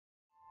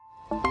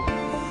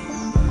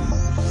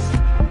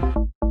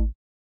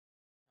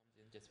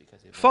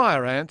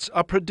Fire ants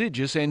are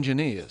prodigious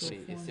engineers.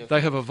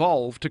 They have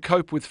evolved to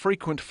cope with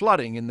frequent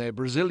flooding in their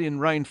Brazilian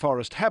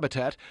rainforest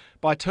habitat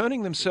by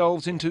turning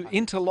themselves into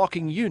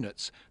interlocking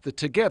units that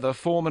together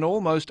form an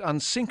almost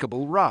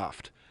unsinkable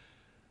raft.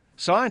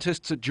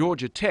 Scientists at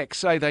Georgia Tech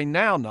say they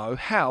now know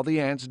how the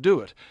ants do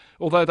it,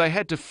 although they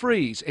had to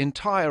freeze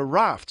entire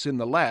rafts in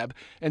the lab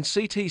and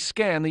CT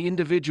scan the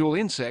individual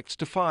insects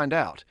to find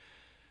out.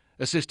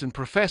 Assistant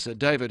Professor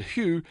David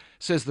Hugh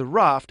says the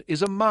raft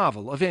is a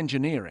marvel of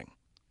engineering.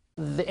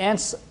 The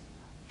ants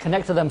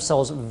connect to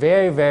themselves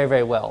very, very,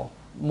 very well,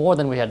 more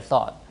than we had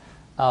thought.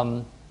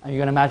 And you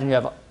can imagine you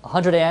have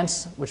 100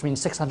 ants, which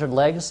means 600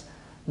 legs.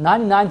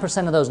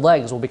 99% of those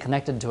legs will be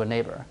connected to a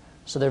neighbor.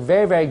 So they're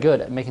very, very good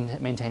at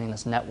maintaining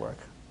this network.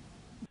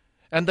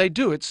 And they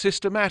do it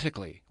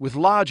systematically, with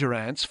larger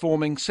ants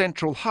forming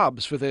central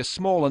hubs for their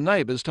smaller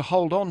neighbours to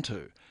hold on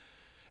to.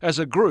 As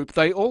a group,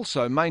 they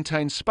also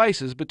maintain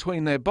spaces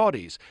between their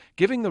bodies,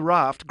 giving the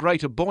raft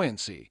greater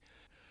buoyancy.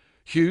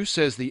 Hugh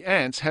says the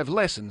ants have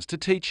lessons to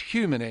teach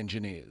human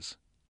engineers.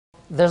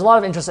 There's a lot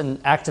of interest in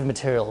active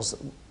materials,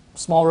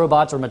 small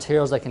robots or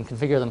materials that can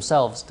configure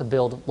themselves to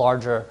build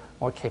larger,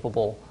 more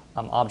capable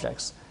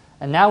objects.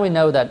 And now we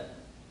know that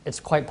it's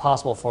quite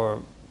possible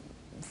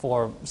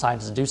for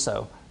scientists to do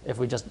so if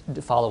we just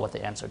follow what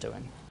the ants are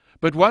doing.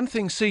 But one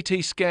thing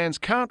CT scans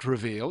can't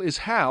reveal is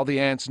how the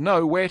ants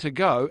know where to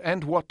go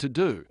and what to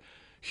do.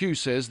 Hugh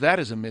says that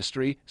is a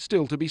mystery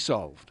still to be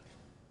solved.